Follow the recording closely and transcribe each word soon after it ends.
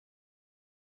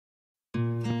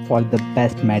For the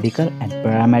best medical and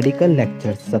paramedical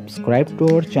lectures, subscribe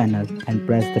to our channel and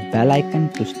press the bell icon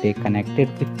to stay connected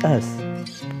with us.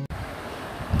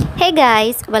 Hey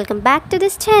guys, welcome back to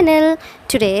this channel.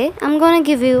 Today I'm gonna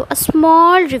give you a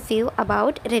small review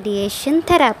about radiation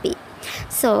therapy.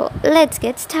 So let's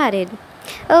get started.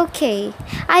 Okay,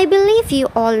 I believe you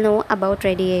all know about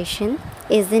radiation,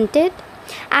 isn't it?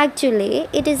 Actually,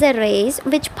 it is a rays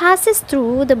which passes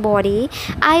through the body,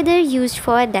 either used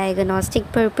for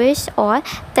diagnostic purpose or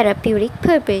therapeutic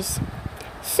purpose.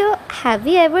 So, have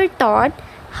you ever thought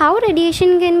how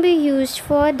radiation can be used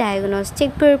for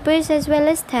diagnostic purpose as well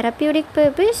as therapeutic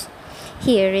purpose?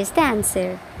 Here is the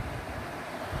answer.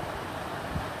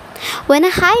 When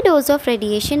a high dose of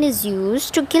radiation is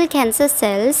used to kill cancer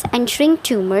cells and shrink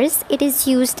tumors, it is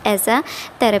used as a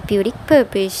therapeutic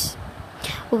purpose.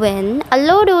 When a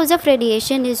low dose of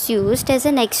radiation is used as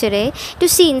an X-ray to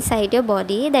see inside your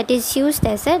body, that is used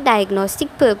as a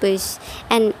diagnostic purpose.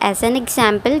 And as an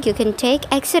example, you can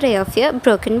take X-ray of your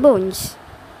broken bones.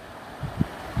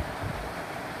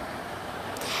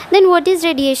 Then what is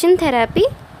radiation therapy?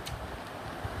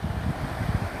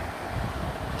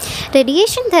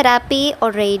 Radiation therapy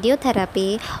or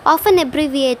radiotherapy, often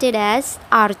abbreviated as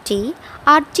RT,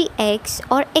 RTX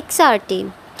or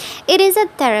XRT. It is a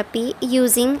therapy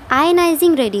using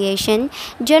ionizing radiation,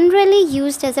 generally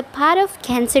used as a part of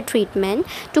cancer treatment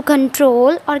to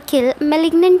control or kill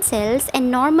malignant cells and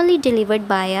normally delivered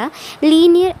by a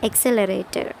linear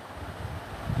accelerator.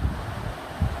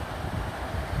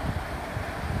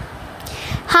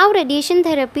 How radiation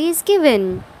therapy is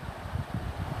given?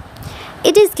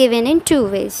 It is given in two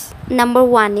ways. Number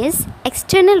one is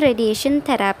external radiation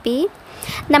therapy.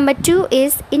 Number two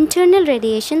is internal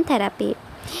radiation therapy.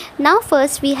 Now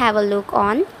first we have a look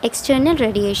on external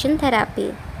radiation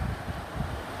therapy.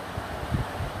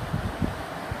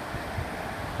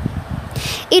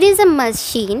 It is a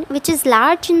machine which is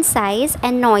large in size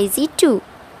and noisy too.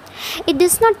 It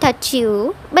does not touch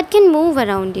you but can move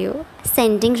around you,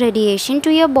 sending radiation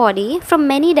to your body from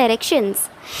many directions.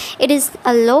 It is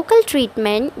a local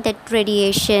treatment that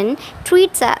radiation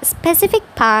treats a specific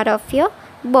part of your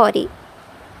body.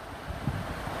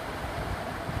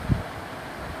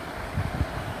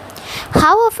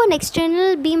 How often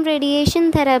external beam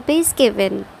radiation therapy is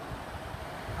given?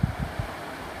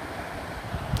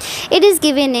 It is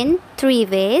given in three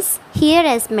ways. Here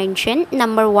as mentioned,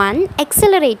 number one,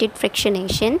 accelerated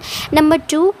fractionation. Number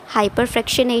two,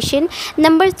 hyperfractionation.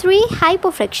 Number three,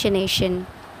 hypofractionation.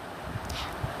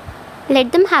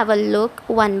 Let them have a look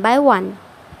one by one.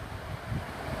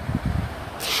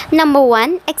 Number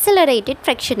one, accelerated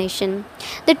fractionation.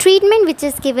 The treatment which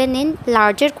is given in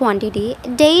larger quantity,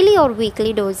 daily or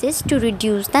weekly doses to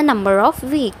reduce the number of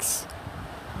weeks.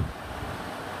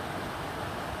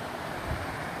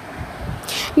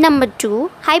 Number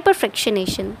two,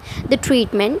 hyperfractionation. The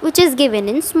treatment which is given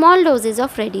in small doses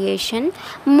of radiation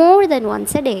more than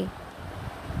once a day.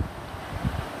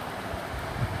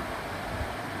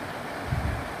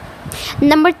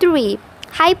 Number three,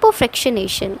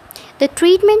 hypofractionation. The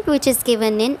treatment which is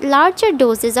given in larger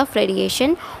doses of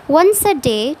radiation once a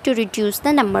day to reduce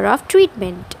the number of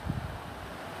treatment.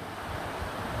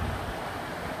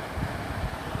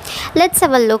 Let's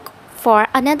have a look for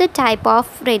another type of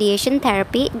radiation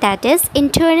therapy, that is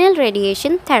internal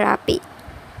radiation therapy.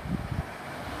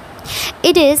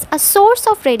 It is a source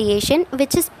of radiation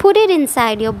which is put it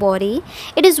inside your body.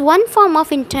 It is one form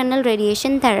of internal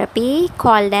radiation therapy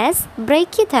called as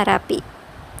brachytherapy.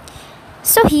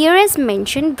 So here is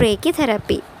mentioned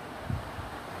brachytherapy.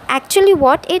 Actually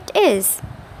what it is?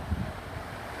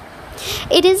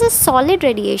 It is a solid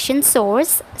radiation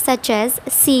source such as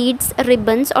seeds,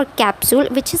 ribbons or capsule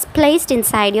which is placed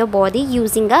inside your body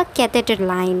using a catheter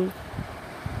line.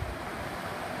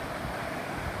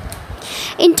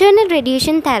 Internal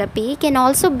radiation therapy can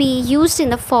also be used in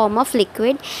the form of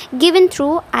liquid given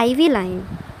through IV line.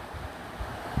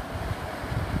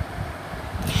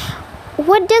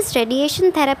 What does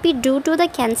radiation therapy do to the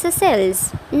cancer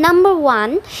cells? Number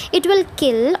one, it will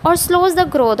kill or slows the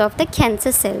growth of the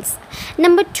cancer cells.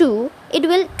 Number two, it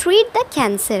will treat the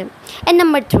cancer. And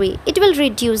number three, it will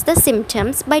reduce the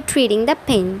symptoms by treating the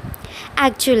pain.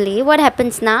 Actually, what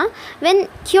happens now? When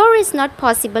cure is not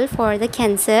possible for the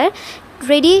cancer,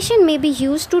 radiation may be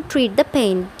used to treat the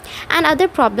pain and other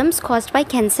problems caused by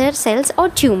cancer cells or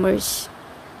tumors.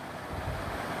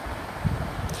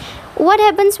 What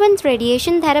happens when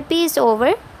radiation therapy is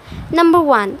over? Number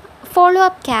one,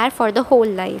 follow-up care for the whole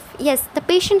life. Yes, the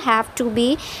patient have to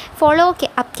be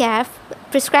follow-up care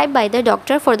prescribed by the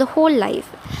doctor for the whole life.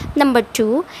 Number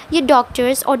 2, your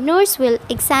doctors or nurse will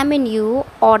examine you,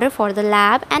 order for the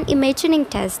lab and imaging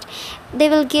test. They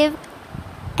will give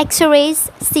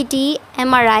X-rays, CT,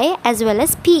 MRI as well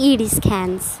as PET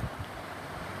scans.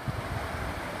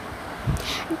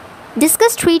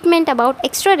 Discuss treatment about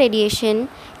extra radiation,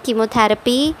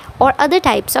 chemotherapy or other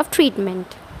types of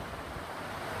treatment.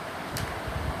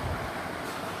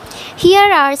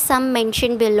 Here are some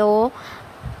mentioned below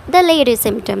the latest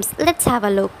symptoms. Let's have a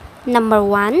look. Number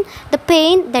 1, the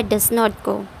pain that does not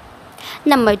go.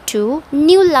 Number 2,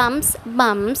 new lumps,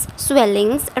 bumps,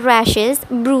 swellings, rashes,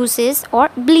 bruises or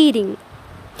bleeding.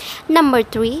 Number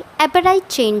 3, appetite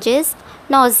changes,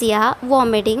 nausea,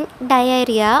 vomiting,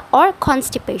 diarrhea or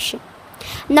constipation.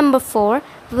 Number 4,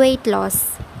 weight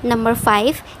loss. Number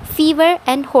 5, fever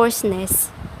and hoarseness.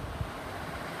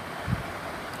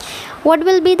 What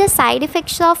will be the side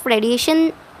effects of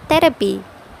radiation therapy?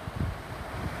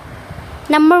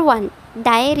 Number 1,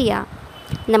 diarrhea.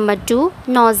 Number 2,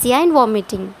 nausea and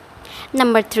vomiting.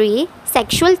 Number 3,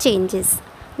 sexual changes.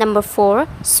 Number 4,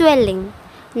 swelling.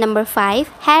 Number 5,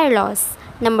 hair loss.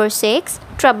 Number 6,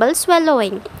 trouble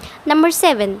swallowing. Number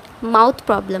 7, mouth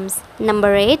problems.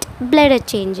 Number 8, bladder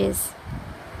changes.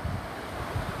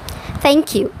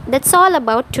 Thank you. That's all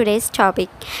about today's topic.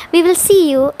 We will see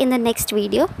you in the next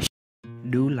video.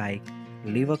 Do like,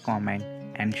 leave a comment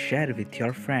and share with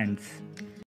your friends.